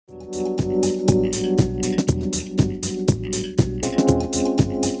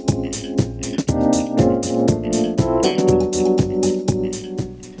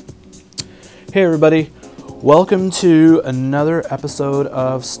Hey everybody, welcome to another episode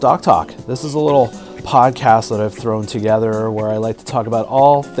of Stock Talk. This is a little podcast that I've thrown together where I like to talk about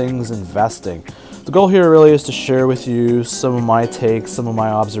all things investing. The goal here really is to share with you some of my takes, some of my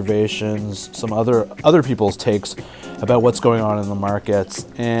observations, some other people's takes about what's going on in the markets,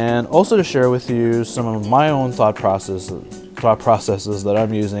 and also to share with you some of my own thought processes that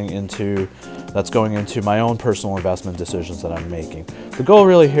I'm using that's going into my own personal investment decisions that I'm making. The goal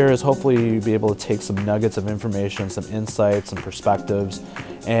really here is hopefully you be able to take some nuggets of information, some insights, some perspectives,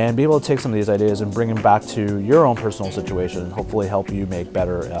 and be able to take some of these ideas and bring them back to your own personal situation and hopefully help you make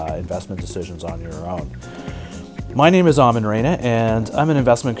better investment decisions on your own. My name is Amin Reina, and I'm an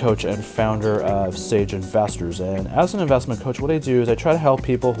investment coach and founder of Sage Investors. And as an investment coach, what I do is I try to help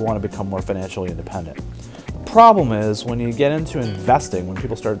people who want to become more financially independent. Problem is when you get into investing, when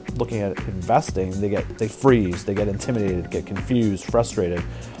people start looking at investing, they freeze, they get intimidated, get confused, frustrated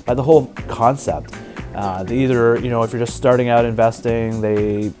by the whole concept. They either, if you're just starting out investing,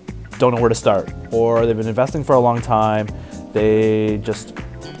 they don't know where to start, or they've been investing for a long time, they just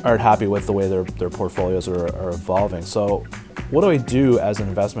aren't happy with the way their portfolios are evolving. So what do I do as an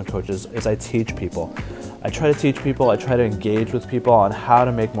investment coach is I teach people. I try to teach people, I try to engage with people on how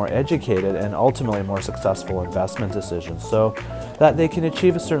to make more educated and ultimately more successful investment decisions so that they can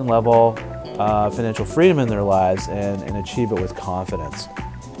achieve a certain level of financial freedom in their lives and achieve it with confidence.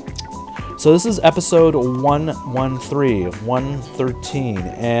 So this is episode 113 of 113,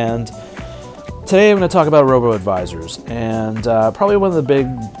 and today I'm going to talk about Robo Advisors, and probably one of the big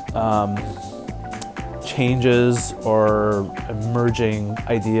changes or emerging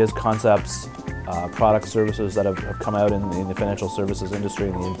ideas, concepts, product services that have come out in the financial services industry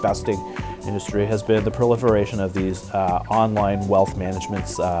and the investing industry has been the proliferation of these online wealth management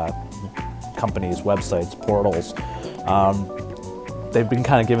companies, websites, portals. They've been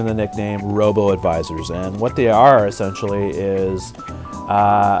kind of given the nickname Robo Advisors, and what they are essentially is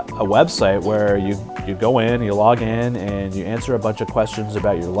a website where you go in, you log in, and you answer a bunch of questions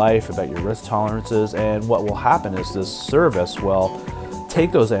about your life, about your risk tolerances, and what will happen is this service will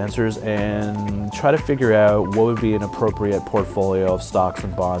take those answers and try to figure out what would be an appropriate portfolio of stocks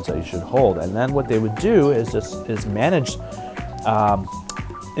and bonds that you should hold. And then what they would do is manage,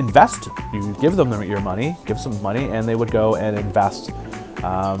 invest. You give them your money, give some money, and they would go and invest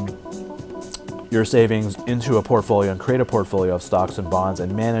your savings into a portfolio and create a portfolio of stocks and bonds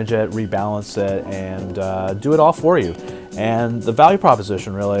and manage it, rebalance it, and do it all for you. And the value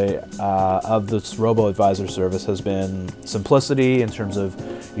proposition really of this Robo Advisor service has been simplicity in terms of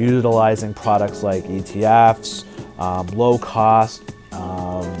utilizing products like ETFs, low cost,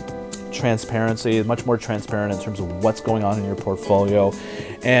 transparency, much more transparent in terms of what's going on in your portfolio,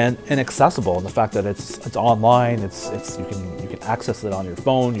 and accessible in the fact that it's online. It's you can access it on your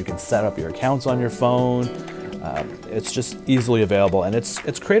phone. You can set up your accounts on your phone. It's just easily available, and it's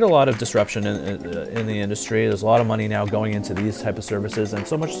created a lot of disruption in the industry. There's a lot of money now going into these type of services, and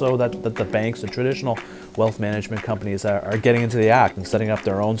so much so that the banks, the traditional wealth management companies are getting into the act and setting up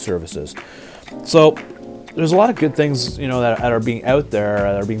their own services. So there's a lot of good things that are being out there,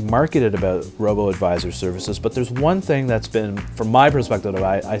 that are being marketed about Robo Advisor services, but there's one thing that's been, from my perspective,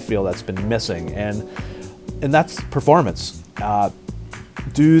 I feel that's been missing, and that's performance.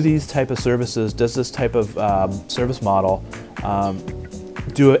 Do these type of services, does this type of service model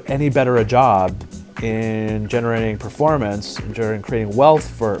do any better a job in generating performance, in creating wealth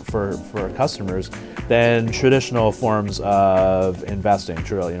for customers than traditional forms of investing?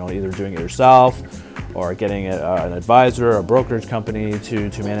 Either doing it yourself or getting an advisor or a brokerage company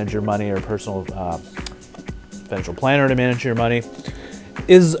to manage your money, or a personal financial planner to manage your money.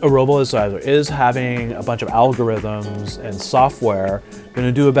 Is a robo-advisor, is having a bunch of algorithms and software going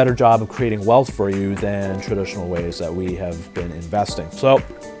to do a better job of creating wealth for you than traditional ways that we have been investing? So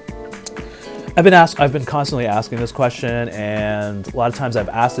I've been constantly asking this question, and a lot of times I've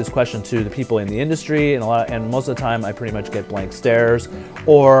asked this question to the people in the industry, and most of the time I pretty much get blank stares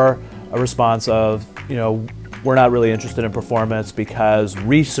or a response of, we're not really interested in performance because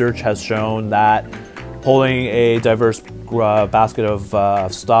research has shown that holding a diverse basket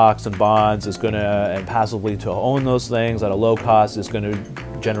of stocks and bonds is going to, and passively to own those things at a low cost, is going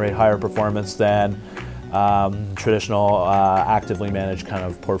to generate higher performance than traditional actively managed kind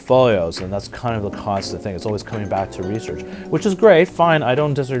of portfolios. And that's kind of the constant thing. It's always coming back to research, which is great. Fine, I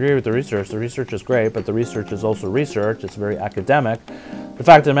don't disagree with the research. The research is great, but the research is also research. It's very academic. The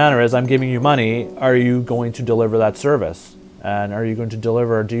fact of the matter is, I'm giving you money. Are you going to deliver that service? And are you going to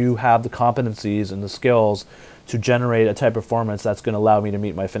deliver? Do you have the competencies and the skills to generate a type of performance that's going to allow me to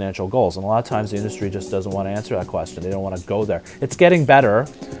meet my financial goals? And a lot of times the industry just doesn't want to answer that question. They don't want to go there. It's getting better,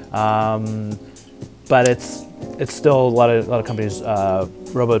 but it's still a lot of companies,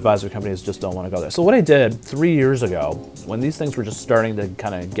 Robo Advisor companies, just don't want to go there. So what I did 3 years ago, when these things were just starting to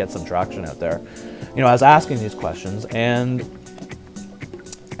kind of get some traction out there, I was asking these questions, and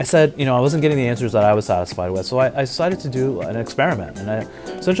I said, I wasn't getting the answers that I was satisfied with, so I decided to do an experiment. And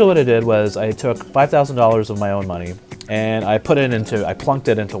essentially what I did was I took $5,000 of my own money and I plunked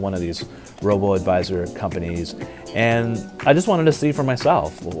it into one of these Robo Advisor companies, and I just wanted to see for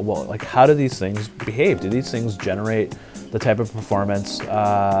myself, well, like, how do these things behave? Do these things generate the type of performance?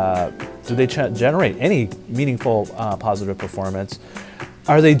 Do they generate any meaningful positive performance?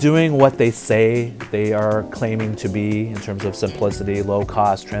 Are they doing what they say they are claiming to be in terms of simplicity, low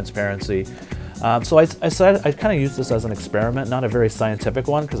cost, transparency? So I decided I kind of use this as an experiment, not a very scientific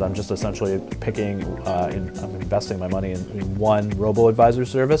one, because I'm just essentially I'm investing my money in one Robo Advisor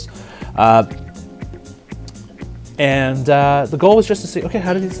service. And the goal was just to see, okay,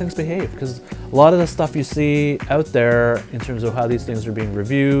 how do these things behave? Because a lot of the stuff you see out there in terms of how these things are being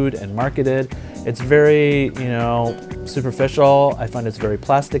reviewed and marketed, it's very, superficial. I find it's very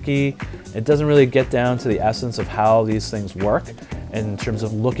plasticky. It doesn't really get down to the essence of how these things work in terms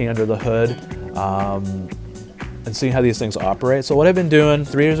of looking under the hood and seeing how these things operate. So what I've been doing,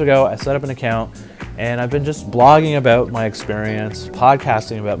 3 years ago, I set up an account, and I've been just blogging about my experience,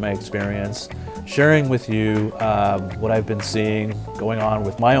 podcasting about my experience, sharing with you what I've been seeing going on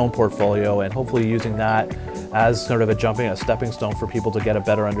with my own portfolio, and hopefully using that as sort of a stepping stone for people to get a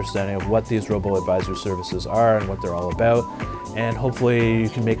better understanding of what these Robo Advisor services are and what they're all about. And hopefully you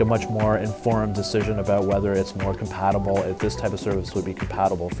can make a much more informed decision about whether it's more compatible, if this type of service would be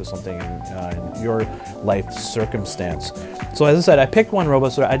compatible for something in your life circumstance. So as I said, I picked one Robo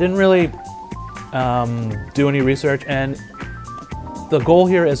service. I didn't really do any research, and the goal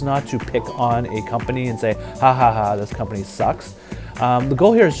here is not to pick on a company and say, ha ha ha, this company sucks. The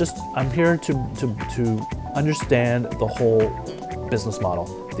goal here is just, I'm here to understand the whole business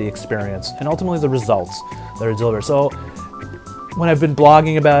model, the experience, and ultimately the results that are delivered. So when I've been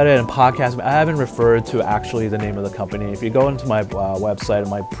blogging about it and podcasting, I haven't referred to actually the name of the company. If you go into my website and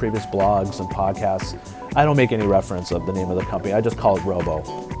my previous blogs and podcasts, I don't make any reference of the name of the company. I just call it Robo.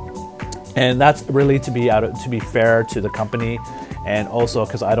 And that's really to be fair to the company, and also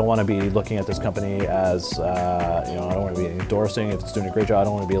because I don't want to be looking at this company as, I don't want to be endorsing if it's doing a great job. I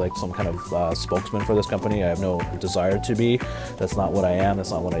don't want to be like some kind of spokesman for this company. I have no desire to be. That's not what I am.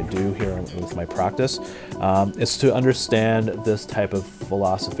 That's not what I do here with my practice. It's to understand this type of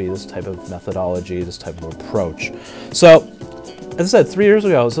philosophy, this type of methodology, this type of approach. So, as I said, 3 years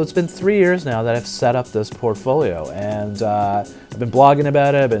ago, so it's been 3 years now that I've set up this portfolio, and I've been blogging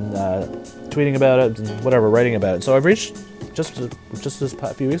about it, I've been tweeting about it, and whatever, writing about it. So I've reached, just this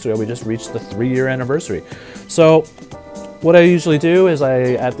few weeks ago, we just reached the 3-year anniversary. So what I usually do is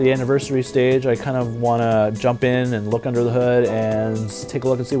at the anniversary stage, I kind of want to jump in and look under the hood and take a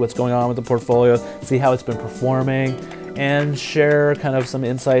look and see what's going on with the portfolio, see how it's been performing, and share kind of some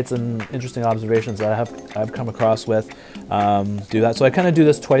insights and interesting observations that I've come across with. Do that. So I kind of do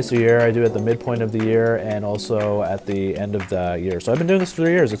this twice a year. I do it at the midpoint of the year and also at the end of the year. So I've been doing this for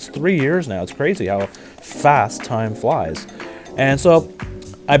 3 years. It's 3 years now. It's crazy how fast time flies. And so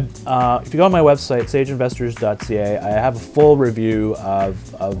if you go on my website, sageinvestors.ca, I have a full review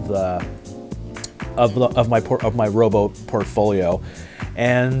of my Robo portfolio.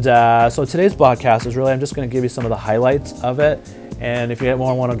 And so today's podcast is really, I'm just going to give you some of the highlights of it. And if you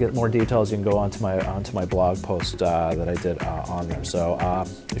want to get more details, you can go onto my blog post that I did on there. So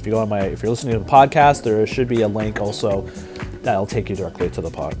if you're listening to the podcast, there should be a link also that'll take you directly to the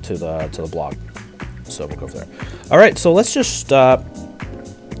blog. So we'll go there. All right, so let's just go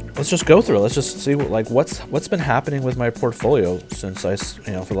through it. Let's just see what's been happening with my portfolio since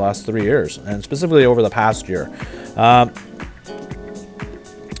for the last 3 years, and specifically over the past year.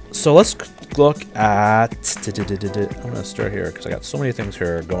 So let's look at, I'm going to start here because I got so many things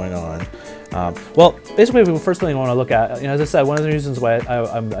here going on. Well, basically the first thing I want to look at, as I said, one of the reasons why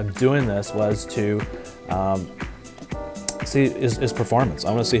I'm doing this was to see is performance. I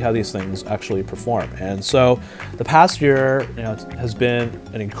want to see how these things actually perform. And so the past year has been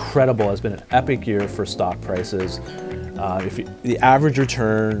an epic year for stock prices. The average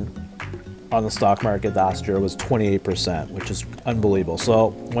return on the stock market last year was 28%, which is unbelievable.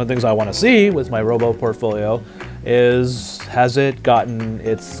 So one of the things I want to see with my Robo portfolio is, has it gotten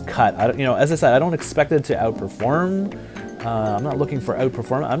its cut? As I said, I don't expect it to outperform I'm not looking for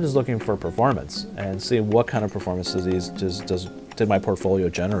outperformance. I'm just looking for performance and seeing what kind of performance did my portfolio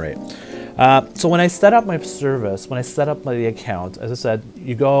generate. So when I set up my service, when I set up the account, as I said,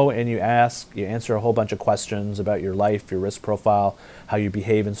 you go and you answer a whole bunch of questions about your life, your risk profile, how you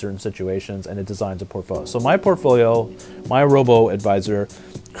behave in certain situations, and it designs a portfolio. So my portfolio, my Robo Adviser,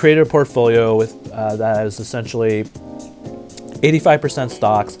 created a portfolio with that is essentially 85%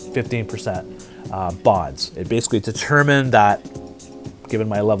 stocks, 15% bonds. It basically determined that, given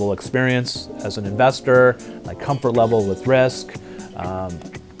my level of experience as an investor, my comfort level with risk,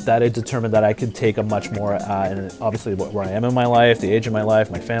 that it determined that I could take a much more, and obviously where I am in my life, the age of my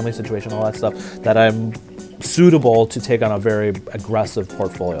life, my family situation, all that stuff, that I'm suitable to take on a very aggressive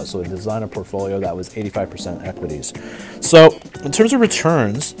portfolio. So I designed a portfolio that was 85% equities. So in terms of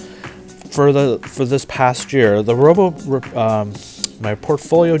returns, for this past year, my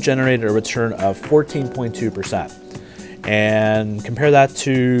portfolio generated a return of 14.2%. And compare that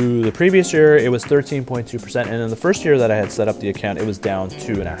to the previous year, it was 13.2%. And in the first year that I had set up the account, it was down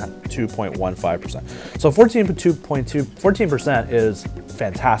 2.15%. So 14% is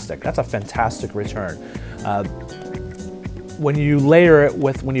fantastic. That's a fantastic return. When you layer it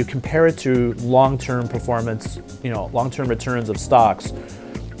with, when you compare it to long-term performance, long-term returns of stocks,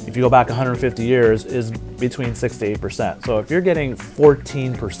 if you go back 150 years, is between 6 to 8%. So if you're getting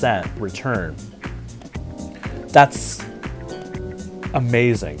 14% return, that's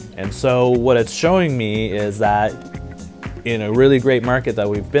amazing. And so what it's showing me is that in a really great market that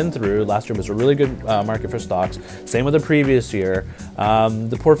we've been through, last year was a really good market for stocks, same with the previous year,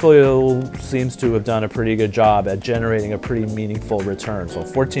 the portfolio seems to have done a pretty good job at generating a pretty meaningful return. So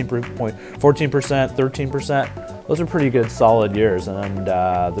 14%, 13%, those are pretty good solid years, and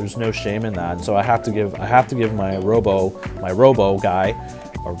there's no shame in that. And so I have to give my robo guy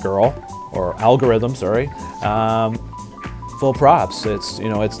or girl or algorithm, full props.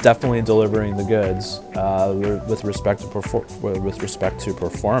 It's definitely delivering the goods with respect to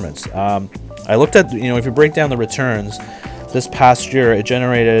performance. I looked at, if you break down the returns this past year, it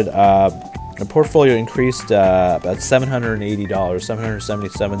generated the portfolio increased about $780,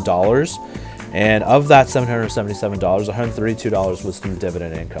 $777, and of that $777, $132 was through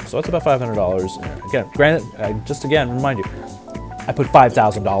dividend income. So it's about $500. Again, granted, just remind you, I put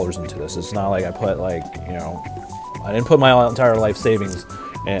 $5,000 into this. It's not like I put I didn't put my entire life savings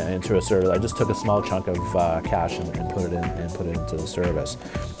into a service. I just took a small chunk of cash and put it into the service.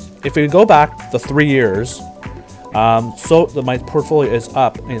 If we go back the 3 years, my portfolio is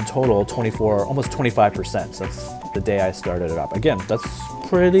up in total almost 25%. So that's the day I started it up. Again, that's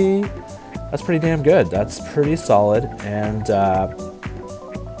pretty damn good. That's pretty solid, and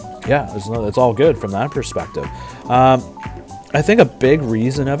it's all good from that perspective. I think a big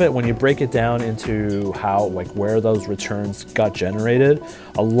reason of it, when you break it down into where those returns got generated,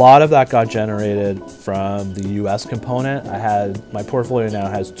 a lot of that got generated from the U.S. component. My portfolio now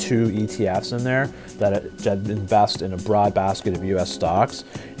has 2 ETFs in there that invest in a broad basket of U.S. stocks,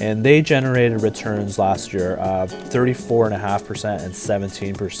 and they generated returns last year of 34.5% and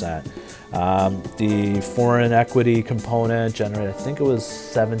 17%. The foreign equity component generated, I think it was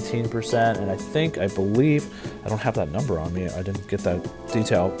 17%, and I believe, I don't have that number on me, I didn't get that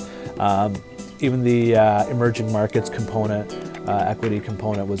detail. Even the emerging markets component, equity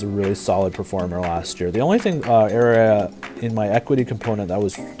component, was a really solid performer last year. The only area in my equity component that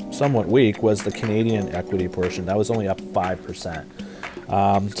was somewhat weak was the Canadian equity portion. That was only up 5%.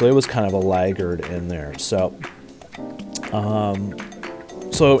 So it was kind of a laggard in there. So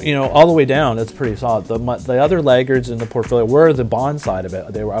all the way down, it's pretty solid. The other laggards in the portfolio were the bond side of it.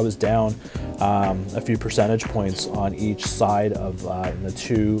 I was down a few percentage points on each side of the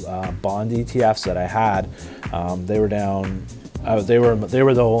 2 bond ETFs that I had. They were down. They were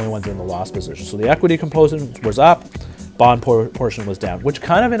the only ones in the loss position. So the equity component was up, bond portion was down, which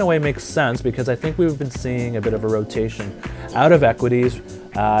kind of in a way makes sense, because I think we've been seeing a bit of a rotation out of equities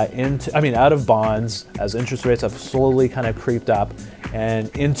out of bonds, as interest rates have slowly kind of creeped up and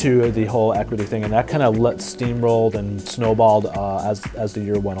into the whole equity thing, and that kind of steamrolled and snowballed as the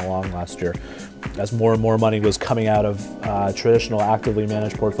year went along last year, as more and more money was coming out of traditional actively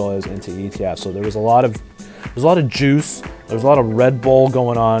managed portfolios into ETFs. So there was a lot of juice. There was a lot of Red Bull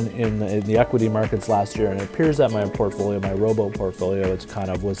going on in the equity markets last year, and it appears that my Robo portfolio, was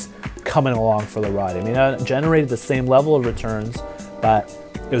coming along for the ride. I mean, I generated the same level of returns, but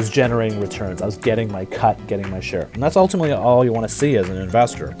it was generating returns. I was getting my cut, getting my share. And that's ultimately all you want to see as an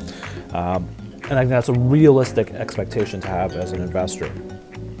investor. And I think that's a realistic expectation to have as an investor.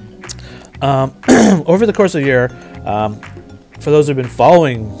 Over the course of the year, for those who've been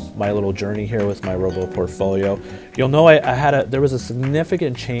following my little journey here with my Robo portfolio, you'll know there was a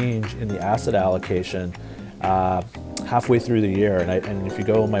significant change in the asset allocation halfway through the year. And if you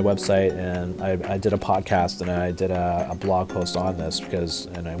go on my website, and I did a podcast and I did a blog post on this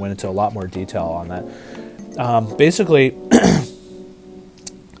and I went into a lot more detail on that. Basically,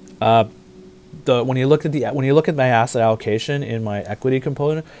 when you look at my asset allocation in my equity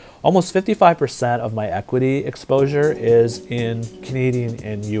component, almost 55% of my equity exposure is in Canadian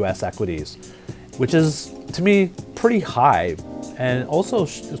and U.S. equities, which is, to me, pretty high, and also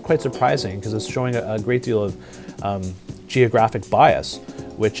is quite surprising because it's showing a great deal of geographic bias,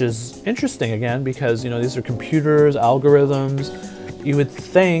 which is interesting again because these are computers, algorithms. You would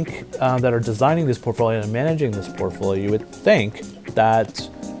think that are designing this portfolio and managing this portfolio, you would think that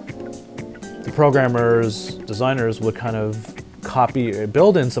the programmers, designers would kind of copy or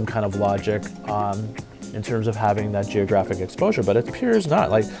build in some kind of logic in terms of having that geographic exposure, but it appears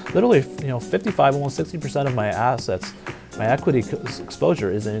not. Like literally, 55, almost 60% of my assets, my equity exposure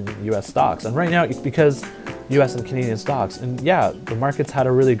is in U.S. stocks. And right now, because U.S. and Canadian stocks, and yeah, the market's had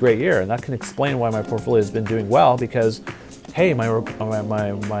a really great year, and that can explain why my portfolio has been doing well. Because, hey, my Robo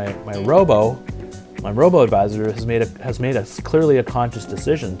Adviser has made clearly a conscious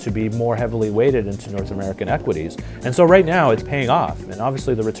decision to be more heavily weighted into North American equities, and so right now it's paying off, and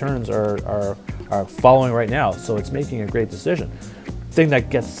obviously the returns are following right now. So it's making a great decision. Thing that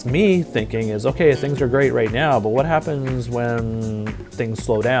gets me thinking is, okay, things are great right now, but what happens when things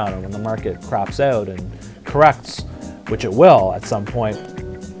slow down or when the market craps out and corrects, which it will at some point?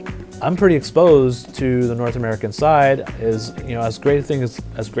 I'm pretty exposed to the North American side. As great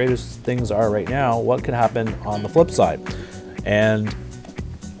as things are right now, what could happen on the flip side? And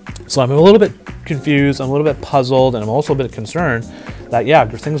so I'm a little bit confused, I'm a little bit puzzled, and I'm also a bit concerned that, yeah,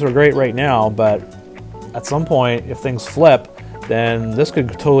 things are great right now, but at some point, if things flip, then this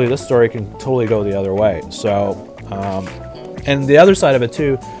story can totally go the other way. So, and the other side of it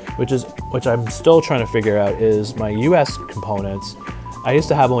too, which I'm still trying to figure out, is my U.S. components. I used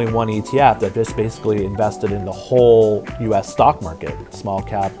to have only one ETF that just basically invested in the whole U.S. stock market, small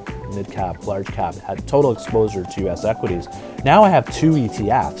cap, mid cap, large cap, had total exposure to U.S. equities. Now I have two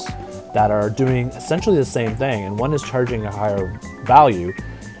ETFs that are doing essentially the same thing, and one is charging a higher value.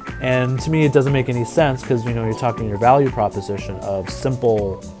 And to me, it doesn't make any sense because you're talking your value proposition of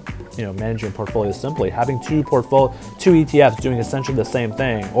simple, managing a portfolio simply. Having two ETFs doing essentially the same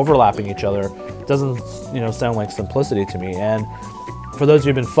thing, overlapping each other, doesn't sound like simplicity to me. And for those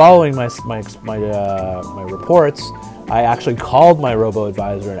who've been following my reports, I actually called my Robo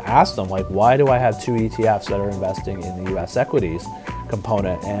Advisor and asked them, why do I have two ETFs that are investing in the U.S. equities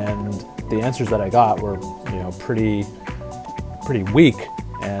component? And the answers that I got were, pretty weak.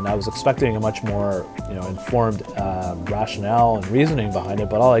 And I was expecting a much more, informed rationale and reasoning behind it.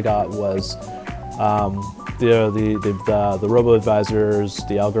 But all I got was the Robo Advisors,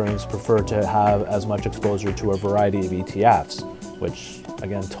 the algorithms prefer to have as much exposure to a variety of ETFs, which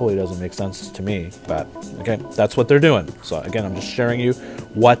again totally doesn't make sense to me. But okay, that's what they're doing. So again, I'm just sharing you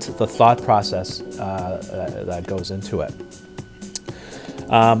what the thought process that goes into it.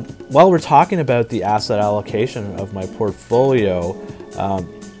 While we're talking about the asset allocation of my portfolio,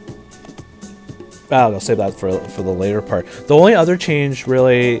 I'll save that for the later part. The only other change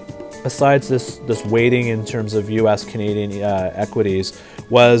really, besides this weighting in terms of U.S. Canadian equities,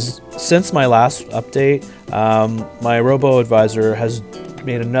 was since my last update, my Robo Advisor has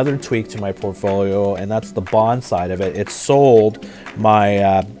made another tweak to my portfolio, and that's the bond side of it. It sold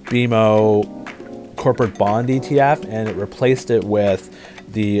my BMO corporate bond ETF, and it replaced it with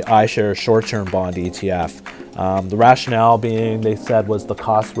the iShares short-term bond ETF. The rationale being, they said, was the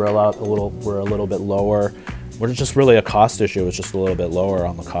costs were a little bit lower. It's just really a cost issue. It's just a little bit lower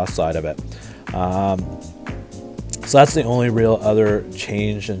on the cost side of it. So that's the only real other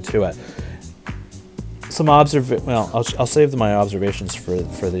change into it. I'll save my observations for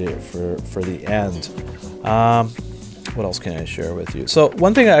the end. What else can I share with you? So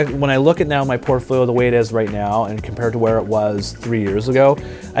one thing, when I look at now my portfolio the way it is right now and compared to where it was 3 years ago,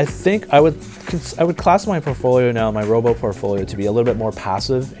 I think I would class my portfolio now, my Robo portfolio, to be a little bit more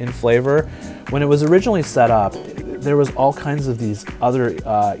passive in flavor. When it was originally set up, there was all kinds of these other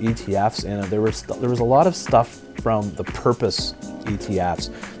ETFs, and there was a lot of stuff from the purpose ETFs.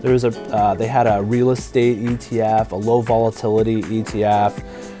 They had a real estate ETF, a low volatility ETF,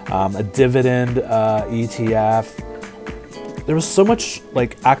 a dividend ETF. There was so much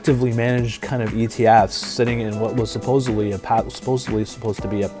actively managed kind of ETFs sitting in what was supposedly supposed to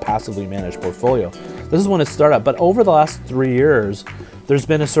be a passively managed portfolio. This is when it started up, but over the last 3 years, there's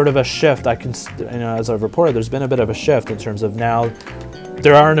been a sort of a shift. As I've reported, there's been a bit of a shift in terms of now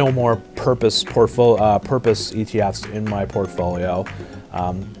there are no more purpose ETFs in my portfolio,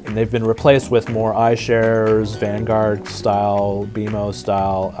 and they've been replaced with more iShares, Vanguard style, BMO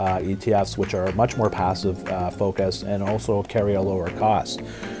style ETFs, which are much more passive focused and also carry a lower cost.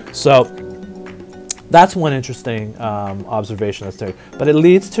 So that's one interesting observation that's there. But it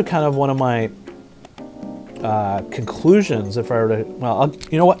leads to kind of one of my conclusions. If I were to, well,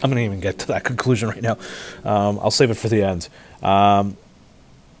 you know what? I'm going to even get to that conclusion right now. I'll save it for the end.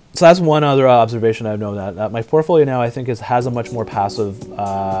 So that's one other observation I've known, that my portfolio now I think has a much more passive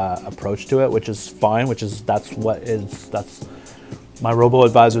approach to it, which is fine. That's my Robo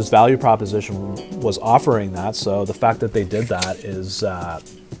Adviser's value proposition was offering that. So the fact that they did that is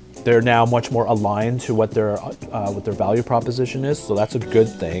they're now much more aligned to what their value proposition is. So that's a good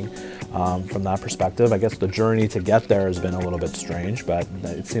thing from that perspective. I guess the journey to get there has been a little bit strange, but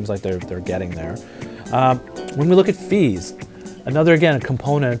it seems like they're getting there. When we look at fees, another, again, a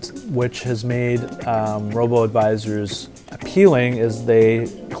component which has made Robo Advisors appealing is they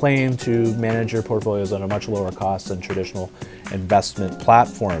claim to manage your portfolios at a much lower cost than traditional investment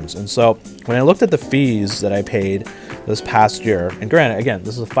platforms. And so when I looked at the fees that I paid this past year, and granted, again,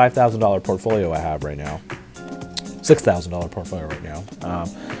 this is a $5,000 portfolio I have right now, $6,000 portfolio right now.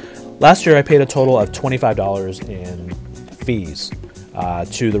 Last year I paid a total of $25 in fees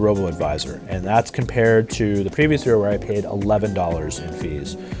to the Robo Advisor, and that's compared to the previous year where I paid $11 in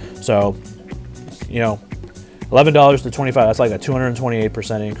fees. So, you know, $11 to $25, that's like a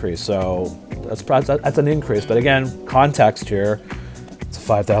 228% increase. So that's an increase. But again, context here, it's a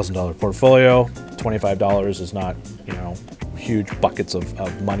 $5,000 portfolio. $25 is not, you know, huge buckets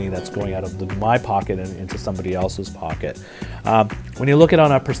of money that's going out of my pocket and into somebody else's pocket. When you look at it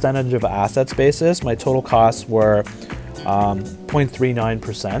on a percentage of assets basis, my total costs were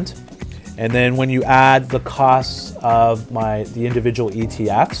 0.39%. And then when you add the costs of the individual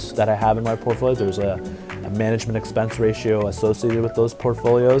ETFs that I have in my portfolio, there's a management expense ratio associated with those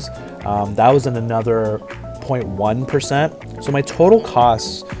portfolios. That was in another 0.1%. So my total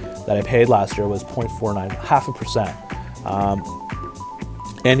costs that I paid last year was 0.49, 0.5%.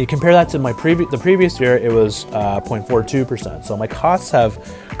 And you compare that to the previous year, it was 0.42%. So my costs have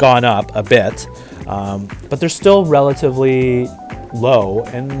gone up a bit, but they're still relatively low,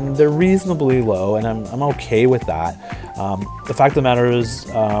 and they're reasonably low, and I'm okay with that. The fact of the matter is,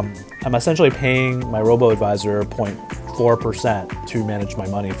 I'm essentially paying my Robo Advisor 0.4% to manage my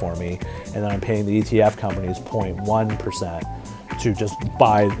money for me, and then I'm paying the ETF companies 0.1% to just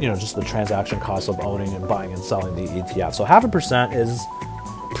buy, you know, just the transaction cost of owning and buying and selling the ETF. So 0.5% is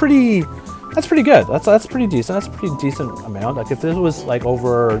that's pretty good. That's pretty decent. That's a pretty decent amount. Like if this was like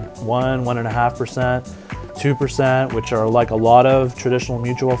over 1.5%, 2%, which are like a lot of traditional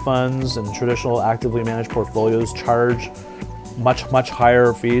mutual funds and traditional actively managed portfolios charge much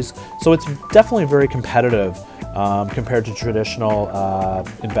higher fees. So it's definitely very competitive compared to traditional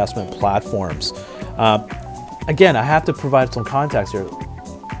investment platforms. Again, I have to provide some context here.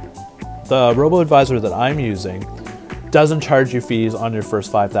 The Robo Advisor that I'm using doesn't charge you fees on your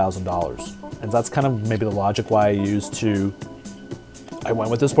first $5,000. And that's kind of maybe the logic why I went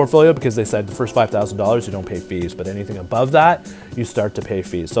with this portfolio, because they said the first $5,000 you don't pay fees, but anything above that you start to pay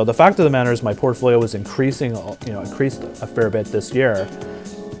fees. So the fact of the matter is my portfolio was increased a fair bit this year.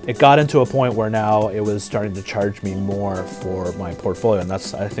 It got into a point where now it was starting to charge me more for my portfolio, and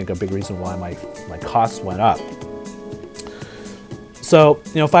that's, I think, a big reason why my costs went up. So,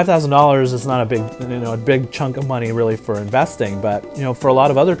 $5,000 is not a big chunk of money really for investing, but for a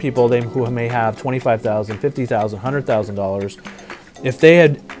lot of other people, who may have $25,000, $50,000, $100,000, if they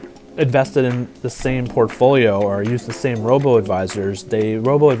had invested in the same portfolio or used the same Robo Advisors, the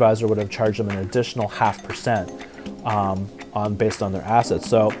Robo Advisor would have charged them an additional 0.5% based on their assets.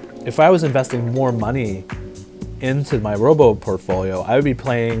 So if I was investing more money into my Robo portfolio, I would be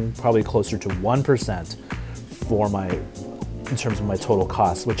paying probably closer to 1% in terms of my total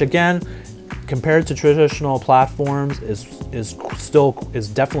costs, which again, compared to traditional platforms, is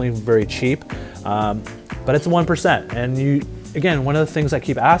definitely very cheap, but it's 1%. And again, one of the things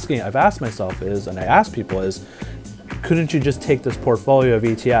I've asked myself is, and I ask people is, couldn't you just take this portfolio of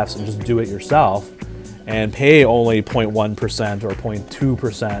ETFs and just do it yourself and pay only 0.1% or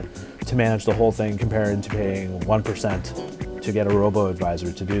 0.2% to manage the whole thing, compared to paying 1% to get a Robo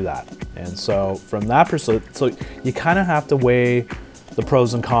Advisor to do that? And so from that perspective, so you kind of have to weigh the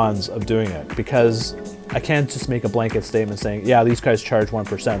pros and cons of doing it, because I can't just make a blanket statement saying, yeah, these guys charge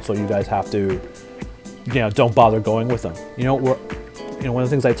 1%, so you guys have to, don't bother going with them. One of the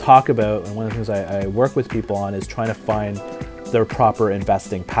things I talk about and one of the things I work with people on is trying to find their proper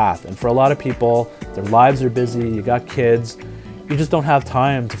investing path. And for a lot of people, their lives are busy, you got kids, you just don't have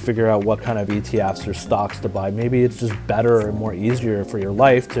time to figure out what kind of ETFs or stocks to buy. Maybe it's just better and more easier for your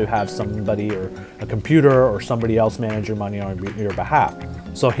life to have somebody or a computer or somebody else manage your money on your behalf.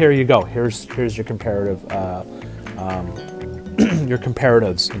 So here you go. Here's your comparative, your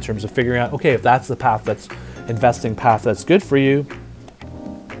comparatives in terms of figuring out, okay, if that's the path, that's investing path that's good for you,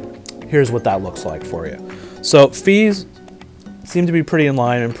 here's what that looks like for you. So fees seem to be pretty in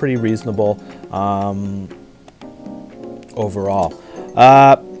line and pretty reasonable overall.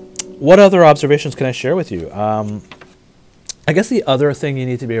 What other observations can I share with you? I guess the other thing you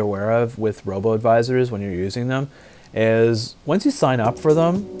need to be aware of with Robo Advisors when you're using them is once you sign up for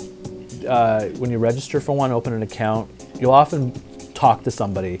them, when you register for one, open an account, you'll often talk to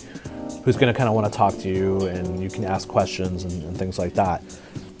somebody who's going to kind of want to talk to you, and you can ask questions and things like that.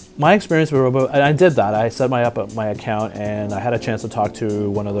 My experience with Robo, and I did that. I set up my account, and I had a chance to talk to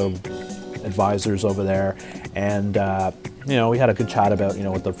one of the advisors over there, and we had a good chat about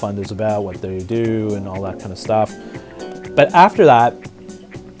what the fund is about, what they do, and all that kind of stuff. But after that,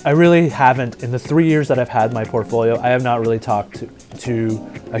 I really haven't, in the 3 years that I've had my portfolio, I have not really talked to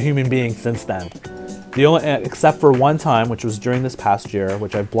a human being since then. The only, except for one time, which was during this past year,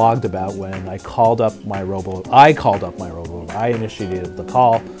 which I've blogged about, when I called up my Robo, I initiated the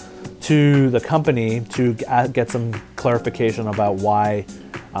call to the company to get some clarification about why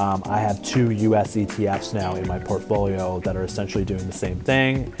I have 2 US ETFs now in my portfolio that are essentially doing the same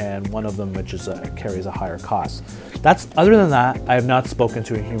thing, and one of them which is carries a higher cost. Other than that, I have not spoken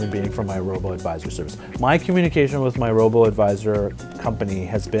to a human being from my Robo Advisor service. My communication with my Robo Advisor company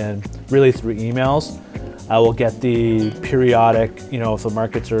has been really through emails. I will get the periodic, if the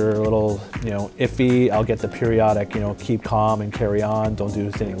markets are a little, iffy, I'll get the periodic, keep calm and carry on, don't do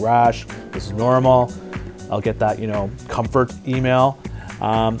anything rash, this is normal. I'll get that, comfort email.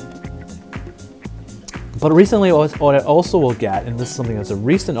 But recently, what I also will get, and this is something that's a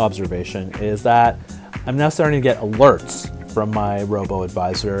recent observation, is that I'm now starting to get alerts from my Robo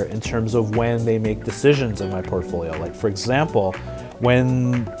Advisor in terms of when they make decisions in my portfolio. Like, for example,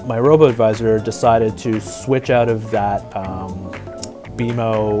 when my Robo Advisor decided to switch out of that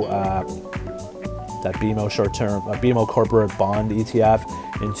BMO BMO corporate bond ETF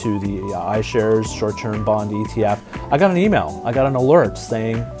into the iShares short-term bond ETF, I got an email, I got an alert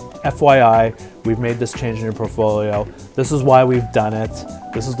saying, FYI, we've made this change in your portfolio. This is why we've done it.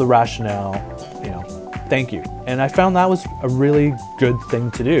 This is the rationale. Thank you. And I found that was a really good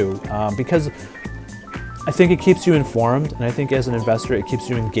thing to do because I think it keeps you informed, and I think as an investor, it keeps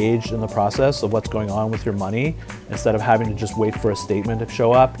you engaged in the process of what's going on with your money. Instead of having to just wait for a statement to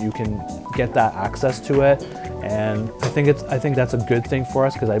show up, you can get that access to it. And I think that's a good thing for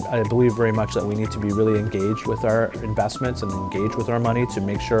us, because I believe very much that we need to be really engaged with our investments and engaged with our money to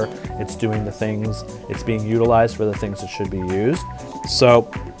make sure it's doing the things, it's being utilized for the things it should be used. So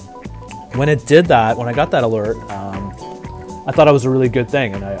when it did that, when I got that alert, I thought it was a really good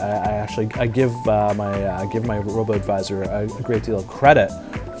thing, and I give my Robo Advisor a great deal of credit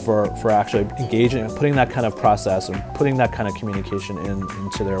for actually engaging and putting that kind of process and putting that kind of communication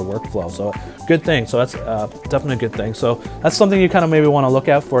into their workflow. So good thing. So that's definitely a good thing. So that's something you kind of maybe want to look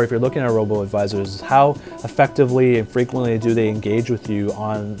out for if you're looking at Robo Advisors. How effectively and frequently do they engage with you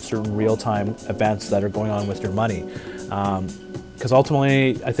on certain real-time events that are going on with your money? Because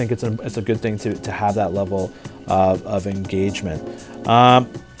ultimately, I think it's a good thing to have that level of engagement.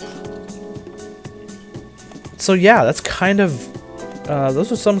 So yeah, that's kind of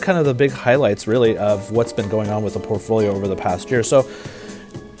those are some kind of the big highlights, really, of what's been going on with the portfolio over the past year. So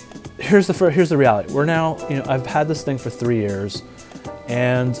here's the reality. We're now, I've had this thing for 3 years,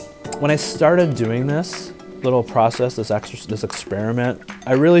 and when I started doing this little process, this experiment,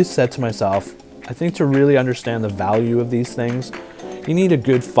 I really said to myself, I think to really understand the value of these things, you need a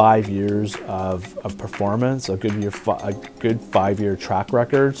good 5 years of performance, a good 5-year track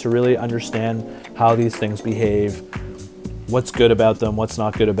record to really understand how these things behave, what's good about them, what's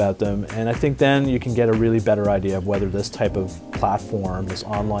not good about them. And I think then you can get a really better idea of whether this type of platform, this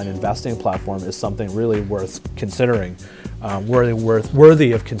online investing platform, is something really worth considering,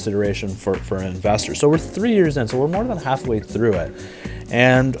 worthy of consideration for an investor. So we're 3 years in, so we're more than halfway through it.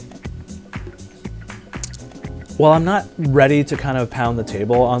 And while I'm not ready to kind of pound the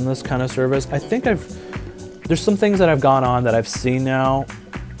table on this kind of service, I think there's some things that I've gone on that I've seen now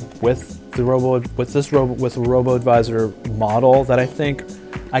with the Robo Advisor model that I think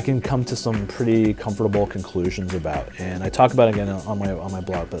I can come to some pretty comfortable conclusions about. And I talk about it again on my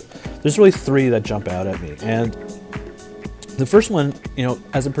blog, but there's really 3 that jump out at me. And the first one,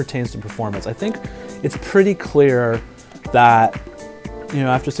 as it pertains to performance, I think it's pretty clear that,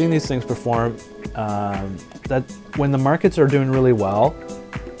 after seeing these things perform, that when the markets are doing really well,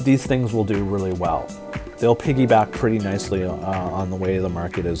 these things will do really well. They'll piggyback pretty nicely on the way the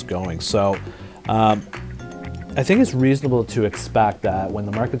market is going. So I think it's reasonable to expect that when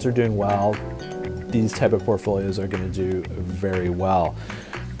the markets are doing well, these type of portfolios are going to do very well.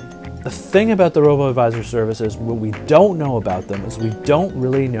 The thing about the Robo Advisor service is what we don't know about them is we don't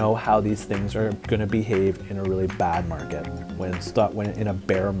really know how these things are going to behave in a really bad market, when in a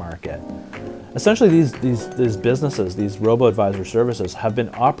bear market. Essentially, these businesses, these Robo Advisor services, have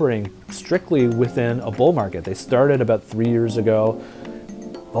been operating strictly within a bull market. They started about 3 years ago.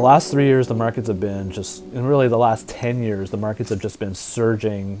 The last 3 years, the markets have been and really the last 10 years, the markets have just been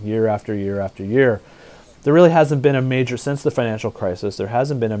surging year after year after year. There really hasn't been since the financial crisis, there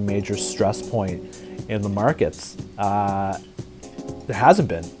hasn't been a major stress point in the markets. There hasn't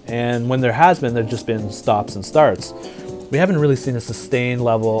been. And when there has been, there've just been stops and starts. We haven't really seen a sustained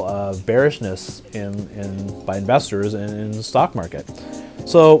level of bearishness by investors in the stock market.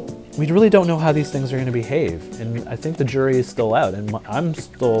 So we really don't know how these things are going to behave. And I think the jury is still out. And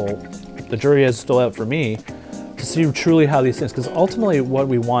the jury is still out for me to see truly how these things, because ultimately what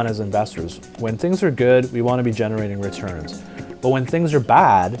we want as investors, when things are good, we want to be generating returns. But when things are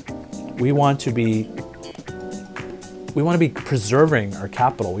bad, we want to be preserving our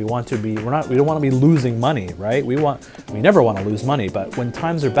capital. We don't want to be losing money, right? We never want to lose money, but when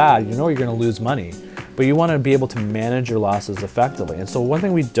times are bad, you know you're going to lose money, but you want to be able to manage your losses effectively. And so one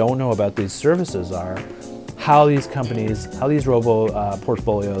thing we don't know about these services are how these robo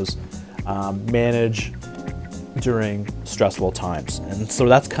portfolios manage during stressful times. And so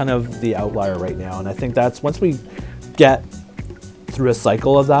that's kind of the outlier right now. And I think that's, once we get through a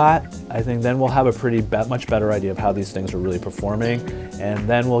cycle of that, I think then we'll have a much better idea of how these things are really performing, and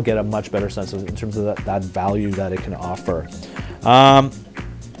then we'll get a much better sense in terms of that value that it can offer.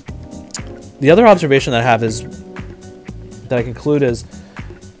 The other observation that I have that I conclude is,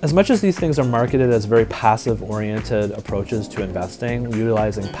 as much as these things are marketed as very passive-oriented approaches to investing,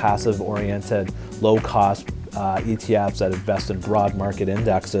 utilizing passive-oriented, low-cost ETFs that invest in broad market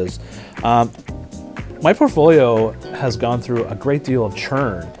indexes, my portfolio has gone through a great deal of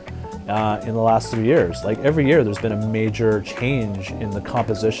churn in the last 3 years. Like every year, there's been a major change in the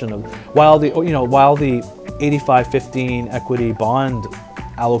composition of, while the 85-15 equity bond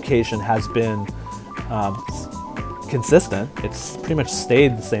allocation has been consistent. It's pretty much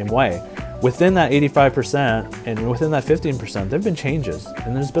stayed the same way. Within that 85% and within that 15%, there have been changes,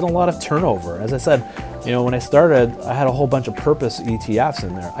 and there's been a lot of turnover. As I said, when I started, I had a whole bunch of purpose ETFs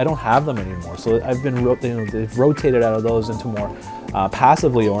in there. I don't have them anymore, so they've rotated out of those into more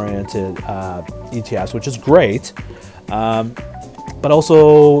passively oriented ETFs, which is great. But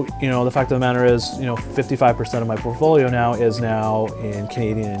also, the fact of the matter is, 55% of my portfolio now is in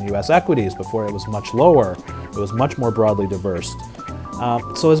Canadian and U.S. equities. Before it was much lower. It was much more broadly diverse.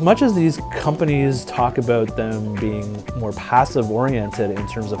 So as much as these companies talk about them being more passive-oriented in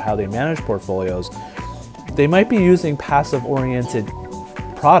terms of how they manage portfolios, they might be using passive-oriented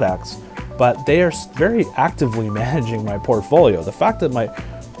products, but they are very actively managing my portfolio. The fact that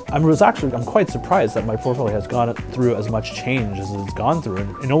I'm quite surprised that my portfolio has gone through as much change as it's gone through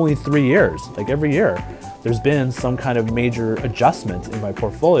in only 3 years. Like every year, there's been some kind of major adjustment in my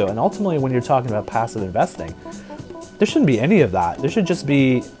portfolio. And ultimately, when you're talking about passive investing, there shouldn't be any of that. There should just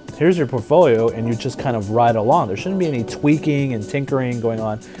be, here's your portfolio, and you just kind of ride along. There shouldn't be any tweaking and tinkering going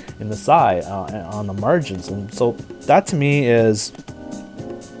on in the side, on the margins. And so that to me is,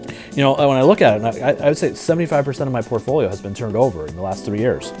 when I look at it, I would say 75% of my portfolio has been turned over in the last 3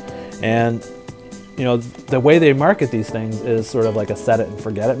 years. And, the way they market these things is sort of like a set it and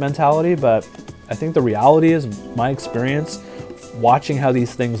forget it mentality. But I think the reality is, my experience watching how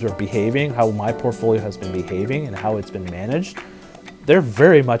these things are behaving, how my portfolio has been behaving and how it's been managed, they're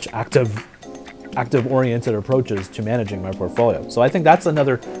very much active-oriented approaches to managing my portfolio. So I think that's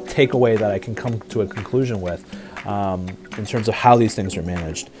another takeaway that I can come to a conclusion with in terms of how these things are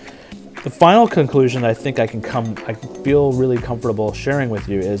managed. The final conclusion I think I feel really comfortable sharing with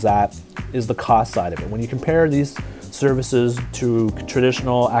you is the cost side of it. When you compare these services to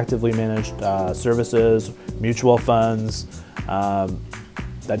traditional actively managed services, mutual funds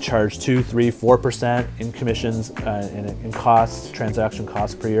that charge 2%, 3%, 4% in commissions in costs, transaction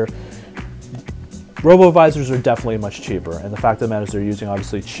costs per year, robo-advisors are definitely much cheaper. And the fact of the matter is they're using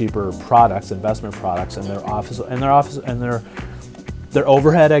obviously cheaper products, investment products, and their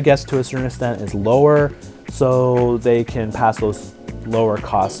overhead, I guess, to a certain extent is lower, so they can pass those lower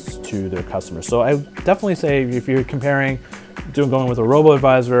costs to their customers. So I definitely say, if you're going with a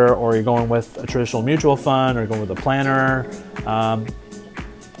robo-advisor, or you're going with a traditional mutual fund, or going with a planner,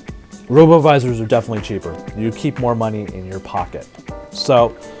 Robo Advisors are definitely cheaper. You keep more money in your pocket.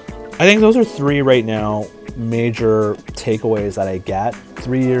 So I think those are three right now major takeaways that I get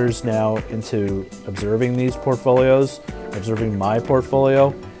 3 years now into observing these portfolios, observing my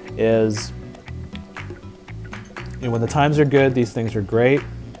portfolio, is when the times are good, these things are great.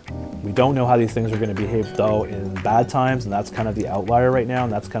 We don't know how these things are going to behave though in bad times, and that's kind of the outlier right now,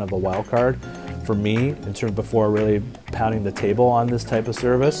 and that's kind of the wild card for me in terms before really pounding the table on this type of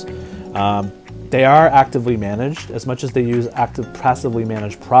service. They are actively managed. As much as they use passively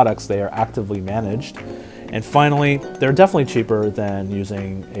managed products, they are actively managed. And finally, they're definitely cheaper than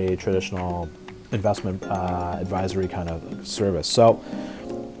using a traditional investment advisory kind of service. So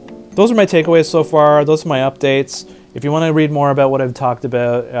those are my takeaways so far. Those are my updates. If you want to read more about what I've talked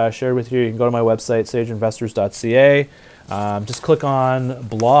about, shared with you can go to my website, sageinvestors.ca. Just click on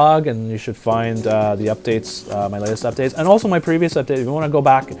blog and you should find the updates, my latest updates, and also my previous update. If you want to go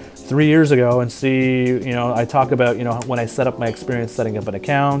back 3 years ago and see, I talk about, when I set up my experience setting up an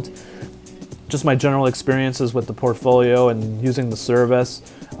account, just my general experiences with the portfolio and using the service.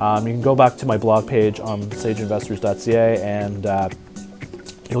 You can go back to my blog page on sageinvestors.ca and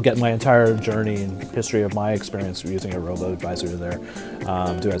you'll get my entire journey and history of my experience using a Robo Advisor there.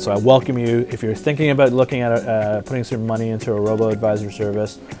 Do it. So I welcome you if you're thinking about looking at putting some money into a Robo Advisor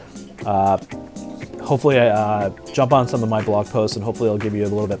service. Hopefully, jump on some of my blog posts, and hopefully, it'll give you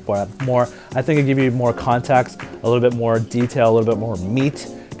a little bit more. I think it'll give you more context, a little bit more detail, a little bit more meat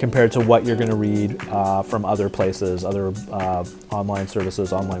compared to what you're going to read from other places, other online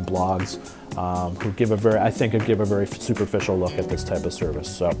services, online blogs, who give a very superficial look at this type of service.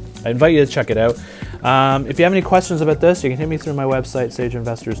 So I invite you to check it out. If you have any questions about this, you can hit me through my website,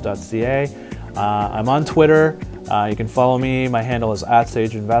 sageinvestors.ca. I'm on Twitter. You can follow me. My handle is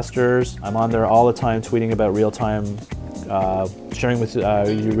 @sageinvestors. I'm on there all the time, tweeting about real-time, sharing with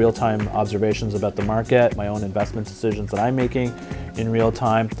you real-time observations about the market, my own investment decisions that I'm making in real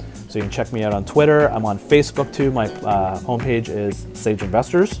time. So you can check me out on Twitter. I'm on Facebook too. My homepage is Sage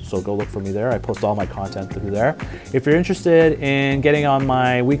Investors, so go look for me there. I post all my content through there. If you're interested in getting on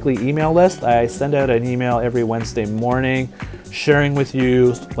my weekly email list, I send out an email every Wednesday morning sharing with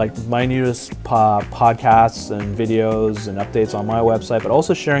you like my newest podcasts and videos and updates on my website, but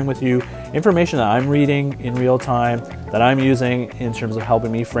also sharing with you information that I'm reading in real time that I'm using in terms of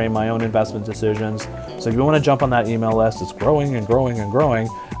helping me frame my own investment decisions. So if you want to jump on that email list, it's growing and growing and growing.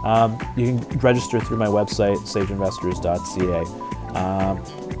 You can register through my website, sageinvestors.ca.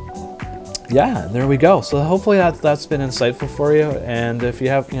 Yeah, there we go. So hopefully that's been insightful for you. And if you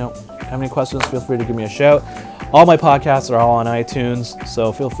have any questions, feel free to give me a shout. All my podcasts are all on iTunes,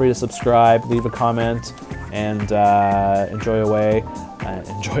 so feel free to subscribe, leave a comment, and enjoy away,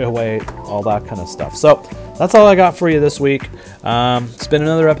 all that kind of stuff. So that's all I got for you this week. It's been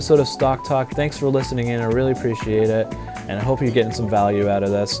another episode of Stock Talk. Thanks for listening in. I really appreciate it, and I hope you're getting some value out of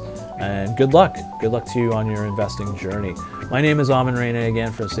this. And good luck. Good luck to you on your investing journey. My name is Amin Reina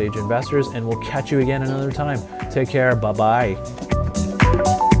again from Sage Investors, and we'll catch you again another time. Take care. Bye-bye.